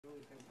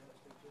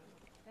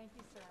Thank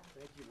you, sir.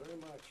 Thank you very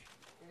much.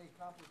 Any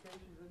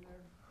complications in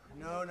there?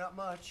 No, not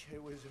much.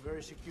 It was a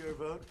very secure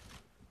vote,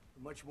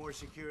 much more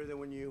secure than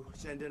when you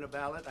send in a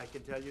ballot, I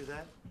can tell you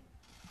that.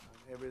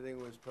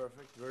 Everything was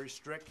perfect, very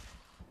strict,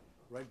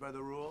 right by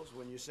the rules.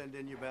 When you send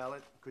in your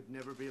ballot, could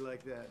never be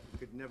like that. It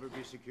could never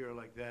be secure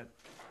like that.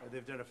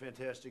 They've done a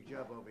fantastic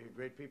job over here,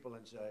 great people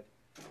inside.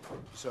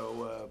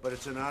 So, but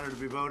it's an honor to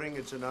be voting.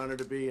 It's an honor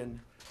to be in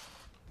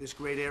this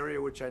great area,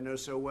 which I know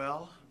so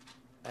well.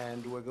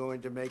 And we're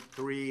going to make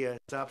 3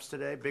 stops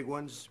today, big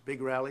ones,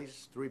 big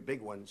rallies, 3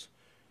 big ones.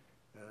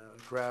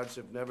 Crowds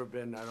have never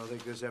been, I don't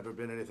think there's ever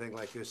been anything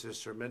like this. There's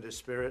tremendous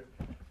spirit.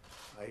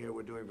 I hear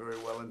we're doing very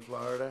well in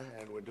Florida,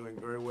 and we're doing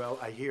very well,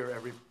 I hear,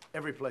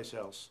 every place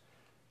else.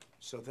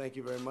 So thank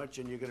you very much,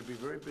 and you're going to be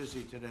very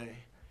busy today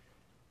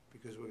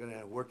because we're going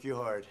to work you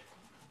hard.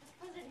 Mr.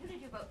 President, who did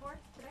you vote for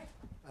today?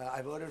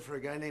 I voted for a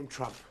guy named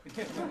Trump.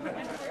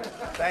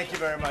 Thank you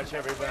very much,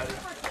 everybody. Where's the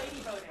first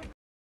lady voting?